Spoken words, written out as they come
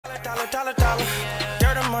Dollar, dollar, dollar.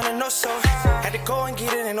 Dirty money, no soul. Had to go and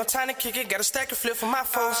get it, ain't no time to kick it. Got a stack and flip for my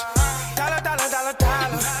foes. Dollar, dollar, dollar,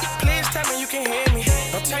 dollar. Please tell me you can hear me.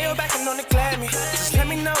 Don't turn your back and don't neglect me. Just let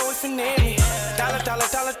me know if you need me. Dollar, dollar,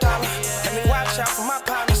 dollar, dollar. Let me watch out for my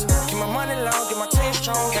partners. Keep my money long, get my team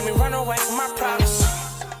strong. Let me run away from my problems.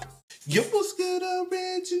 You was good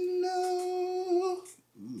original.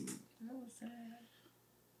 What was that?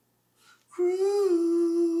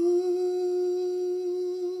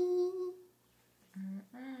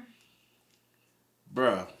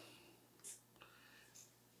 Bruh,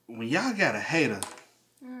 when y'all got a hater,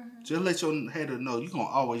 just let your hater know you gonna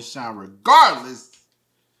always shine regardless.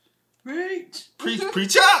 Preach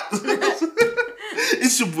out.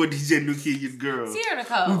 It's your boy DJ New Kid, your girl. Sierra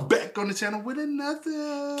Nicole. We're back on the channel with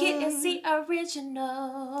another Kid and C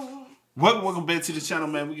original. Welcome back to the channel,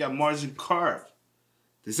 man. We got MajinCarp.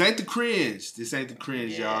 This ain't the cringe.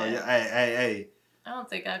 Y'all. Hey. I don't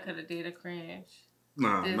think I could have did a cringe.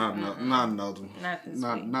 Not another. Not this week.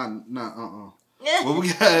 Well, we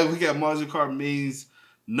got MajinCarp means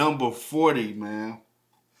number 40, man.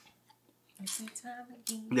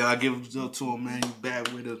 Yeah, I give it up to him, man. He back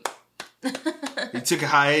with us. He took a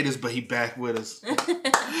hiatus, but he back with us.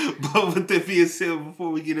 But with that being said, before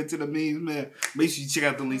we get into the memes, man, make sure you check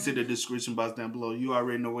out the links in the description box down below. You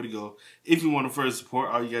already know where to go. If you want to further support,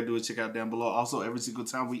 all you gotta do is check out down below. Also, every single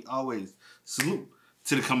time we always salute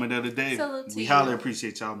to the comment of the day. We highly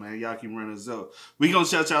appreciate y'all, man. Y'all keep running us up. We gonna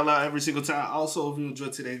shout y'all out every single time. Also, if you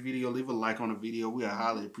enjoyed today's video, leave a like on the video. We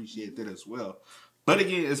highly appreciate that as well. But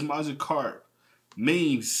again, it's MajinCarp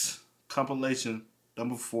memes compilation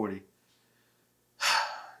number 40.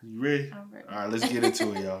 You ready? I'm ready. All right, let's get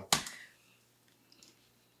into it, y'all.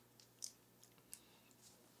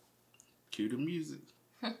 Cue the music.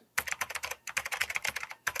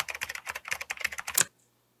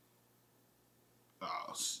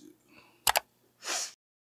 Oh, shit.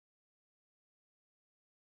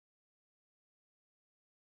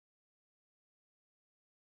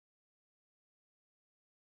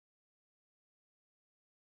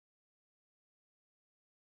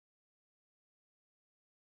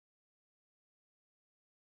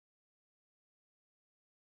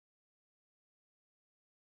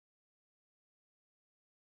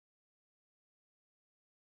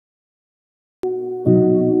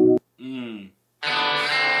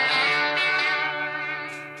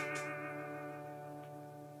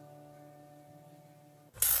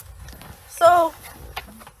 So,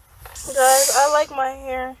 guys, I like my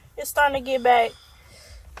hair. It's starting to get back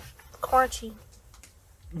crunchy. You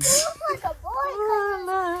look like a boy,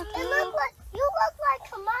 cuz. You look like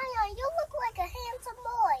Kamaya. You look like a handsome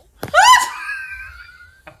boy.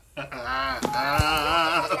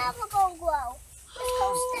 It's never gonna grow. It's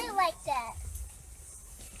gonna stay like that.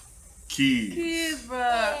 Kid, bro.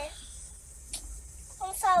 Yeah.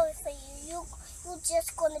 I'm sorry for you. You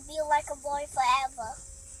just gonna be like a boy forever.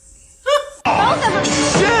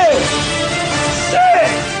 Shit!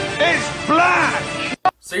 It's black!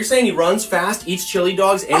 So you're saying he runs fast, eats chili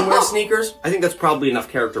dogs, and wears sneakers? I think that's probably enough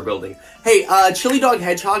character building. Hey, Chili Dog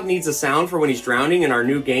Hedgehog needs a sound for when he's drowning in our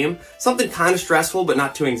new game. Something kind of stressful, but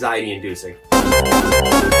not too anxiety-inducing. Turn it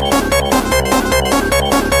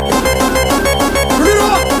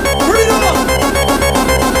off! Turn it off!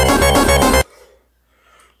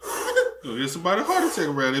 Go get somebody a heart attack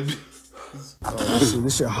around it. Oh,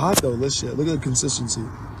 this shit hot though. Look at the consistency.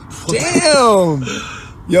 Damn!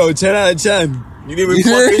 Yo, 10 out of 10. You didn't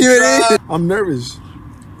even fucking try. I'm nervous.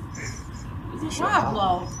 Wow.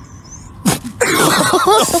 Blow.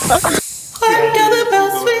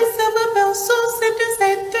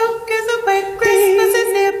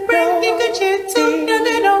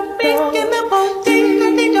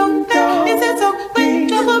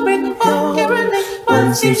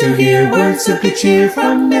 Seems to hear words of good cheer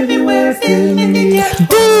from everywhere, filling the air.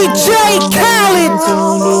 DJ Khaled,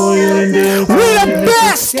 we the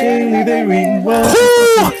best. They ring well.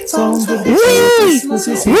 Songs of the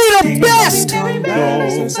we the best. That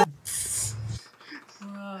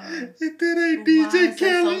ain't DJ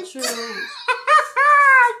Khaled. So true.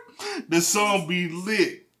 The song be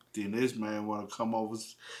lit. Then this man want to come over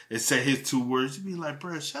and say his 2 words. You be like,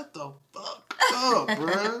 bruh, shut the fuck up,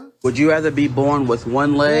 bruh. Would you rather be born with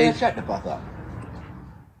one leg? Yeah, shut the fuck up.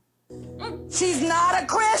 She's not a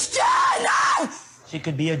Christian! She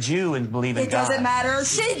could be a Jew and believe in God. It doesn't matter.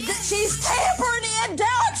 She's tampering in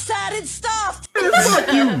dark-sided stuff.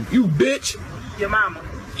 Fuck you bitch. Your mama.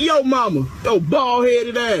 Yo mama, yo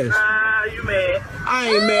bald-headed ass. Nah, you mad. I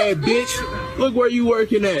ain't mad, bitch. Look where you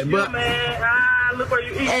working at, You but mad. Look where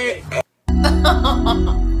you eating.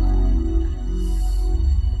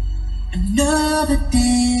 Another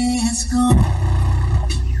day.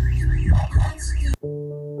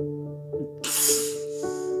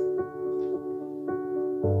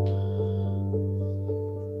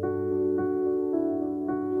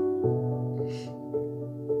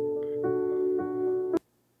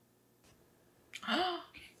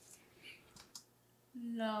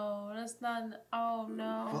 No, that's not. Oh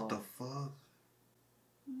no. What the fuck?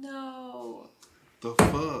 No. The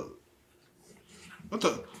fuck? What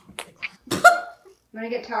the? Wanna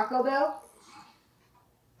get Taco Bell?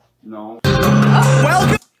 No.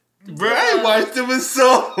 Welcome. Bruh, I ain't watched them in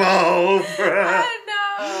so long, bruh. I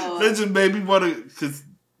know. That just made me wanna, cause,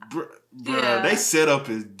 bruh, they set up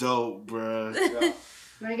is dope, bruh.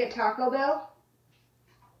 Wanna get Taco Bell?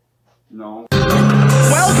 No.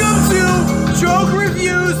 Welcome to Joke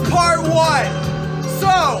Reviews Part 1.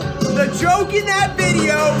 So, the joke in that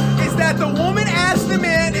video is that the woman asked the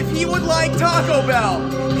man if he would like Taco Bell.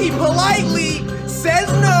 He politely says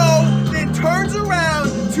no, then turns around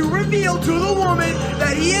to reveal to the woman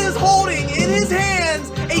that he is holding in his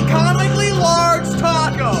hands a comically large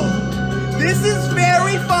taco. This is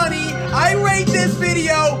very funny. I rate this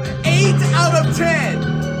video 8 out of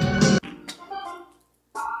 10.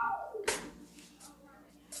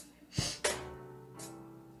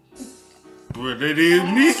 Bruh, that is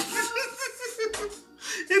me.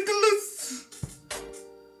 Hit the list.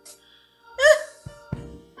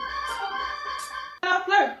 I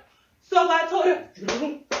flirt. So I told her.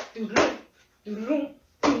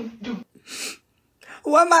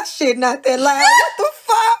 Why my shit not that loud? What the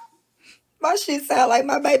fuck? My shit sound like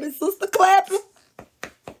my baby sister clapping.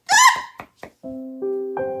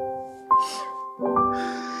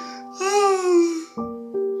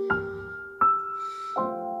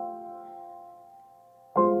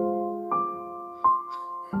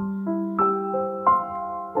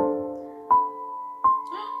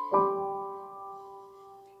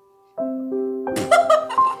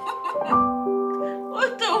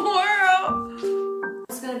 What the world?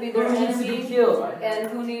 It's going to be their enemy and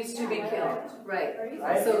who needs to be killed. Right.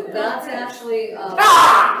 So that's actually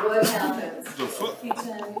what happens. The fuck?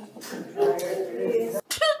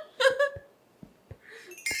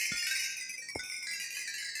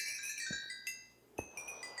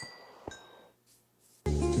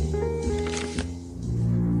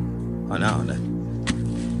 Oh no,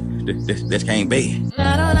 this can't be.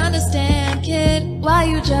 I don't understand, kid, why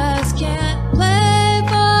you just can't play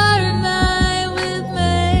Fortnite with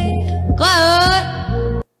me.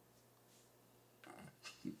 What?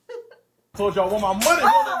 Told y'all I want my money.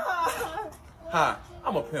 Hi,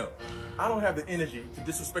 I'm a pimp. I don't have the energy to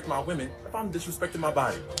disrespect my women if I'm disrespecting my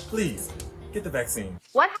body. Please, get the vaccine.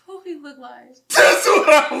 What? Who he look like? That's what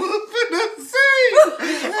I was finna say.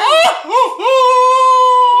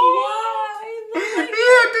 He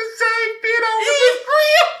had the same fit on with his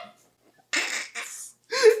crib.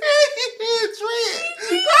 It's red.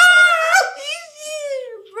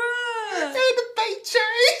 Bruh. And the fake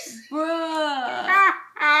chains. Bruh.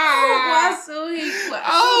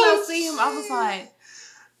 I see him. I was like,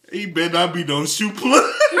 he better not be no shoe plug.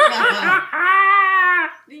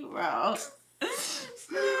 bro.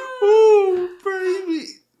 Ooh, baby.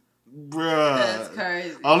 Bruh. That's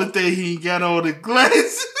crazy. Only thing he ain't got on the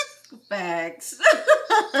glasses. Facts.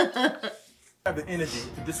 I have the energy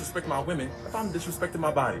to disrespect my women if I'm disrespecting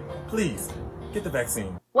my body. Please, get the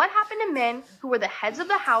vaccine. What happened to men who were the heads of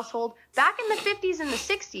the household back in the 50s and the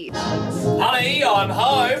 60s? Honey, I'm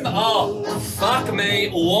home. Oh, fuck me.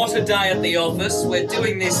 What a day at the office. We're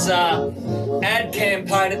doing this ad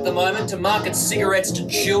campaign at the moment to market cigarettes to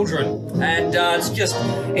children. And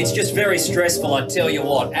it's just very stressful, I tell you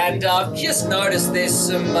what. And I've just noticed there's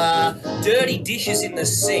some dirty dishes in the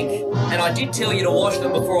sink. And I did tell you to wash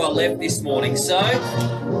them before I left this morning. So,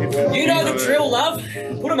 you know the drill, love.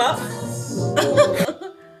 Put them up.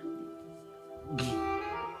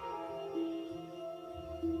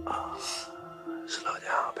 Slow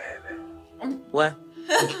down, baby. What?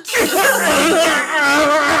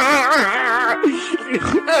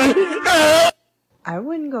 I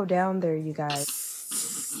wouldn't go down there, you guys.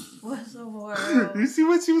 What's the world? You see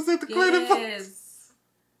what she was at the cleaning for? Yes.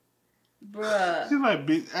 Bruh. She's like,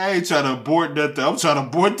 bitch, I ain't trying to abort nothing. I'm trying to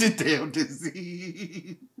abort this damn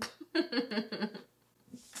disease.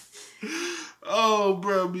 Oh,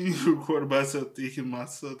 bro, me recording myself thinking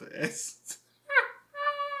myself the ass.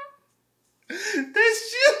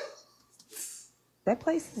 That's shit. That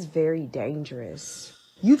place is very dangerous.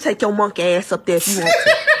 You take your monkey ass up there if you want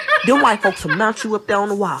to. Them white folks will mount you up there on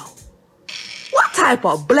the wall. What type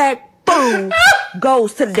of black fool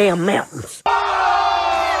goes to the damn mountains?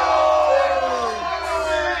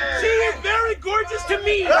 She is very gorgeous to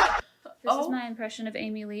me. This is my impression of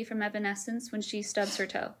Amy Lee from Evanescence when she stubs her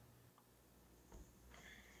toe.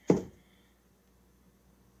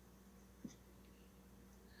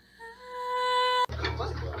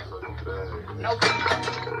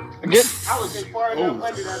 Good. I was just far enough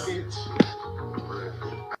under that bitch.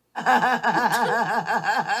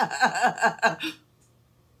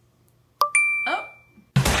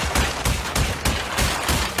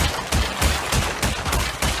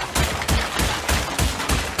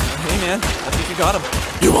 Hey man, I think you got him.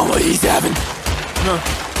 You want what he's having? No.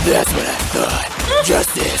 That's what I thought.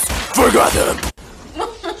 Justice for Gotham.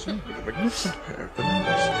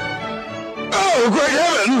 Oh, great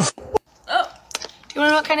heavens! Do you want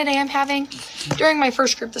to know what kind of day I'm having? During my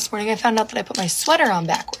first group this morning, I found out that I put my sweater on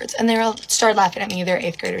backwards, and they all started laughing at me. They're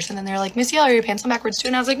 8th graders, and then they were like, Miss Yell, are your pants on backwards too?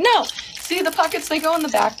 And I was like, no. See, the pockets, they go in the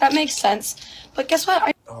back. That makes sense. But guess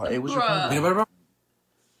what? Oh, hey, what's your problem? Peanut butter, bro?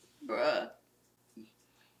 Bruh.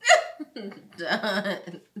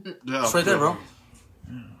 Done. It's right there, bro.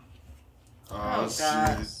 Oh,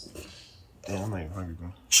 God. Damn, I'm like hungry,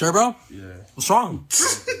 bro. Sure, bro? Yeah. What's wrong?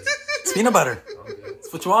 It's peanut butter.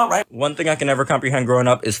 That's what you want, right? One thing I can never comprehend growing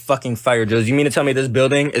up is fucking fire drills. You mean to tell me this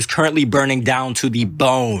building is currently burning down to the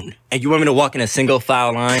bone? And you want me to walk in a single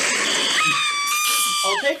file line?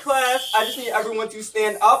 Okay, class, I just need everyone to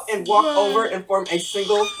stand up and walk over and form a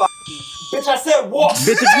single file. Bitch, I said walk!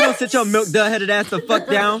 Bitch, if you don't sit your milk duh-headed ass the fuck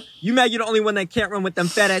down, you mad you're the only one that can't run with them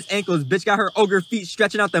fat ass ankles. Bitch got her ogre feet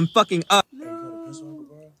stretching out them fucking up.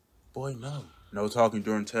 Boy, no. No talking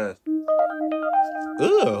during test.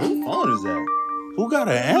 Ugh, whose phone is that? Who got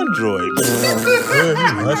an Android?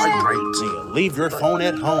 Nigga, leave your phone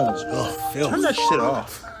at home. Ugh, turn that shit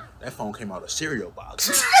off. That phone came out of cereal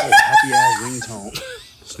box. Happy ass ringtone.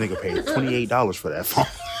 This nigga paid $28 for that phone.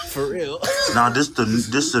 For real? Nah, this the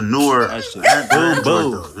newer Android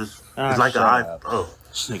though. It's like an iPhone. Oh.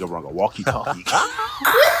 This nigga rung a walkie-talkie.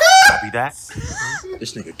 Copy that.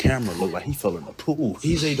 This nigga camera look like he fell in the pool.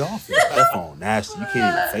 He's a dolphin. That phone nasty. You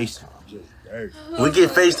can't even FaceTime. Just dirty. We get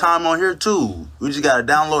FaceTime on here too. We just gotta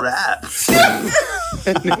download the app.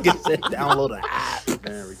 Nigga said download the app.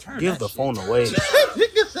 Man, return Give the phone away.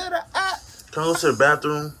 Nigga said the app. Can I go to the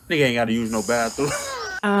bathroom? Nigga ain't gotta use no bathroom.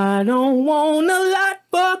 I don't want a lot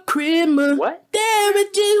for Christmas. What? There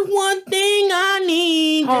is just one thing I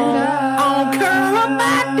need. I don't care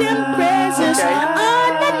about them presents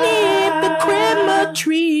underneath the Christmas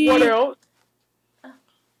tree. What else?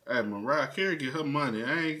 Hey, Mariah Carey get her money.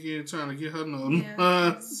 I ain't trying to get her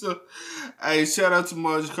no. So, hey, shout out to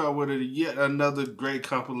MajinCarp with yet another great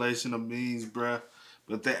compilation of memes, bruh.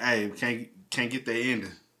 But they, hey, can't get the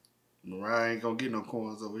ending. Mariah ain't gonna get no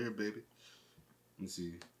coins over here, baby. Let me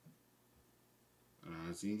see.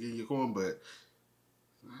 So you can get your coin, but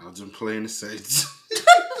I'll just play in the safe.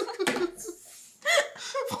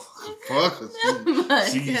 Fuck her.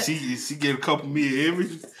 She get a couple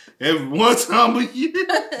million every one time a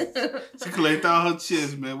year. She collect all her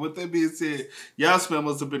checks, man. With that being said, y'all spam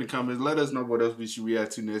us up in the comments. Let us know what else we should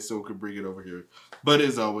react to next so we can bring it over here. But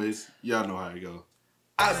as always, y'all know how it go.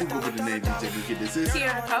 I do go with the name DJ Kid. This is We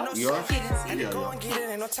are? Yeah, go and get it.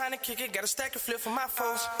 Ain't no time to kick it. Got a stack of flip for my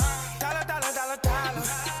folks. Dollar, dollar, dollar, dollar.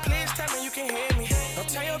 Please tell me you can hear me. Don't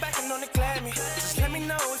turn your back and don't neglect me. Just let me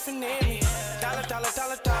know if you need me. Dollar, dollar,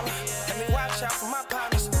 dollar, dollar. Let me watch out for my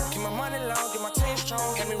partners. Keep my money long, get my team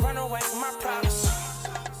strong. Let me run away from my problems.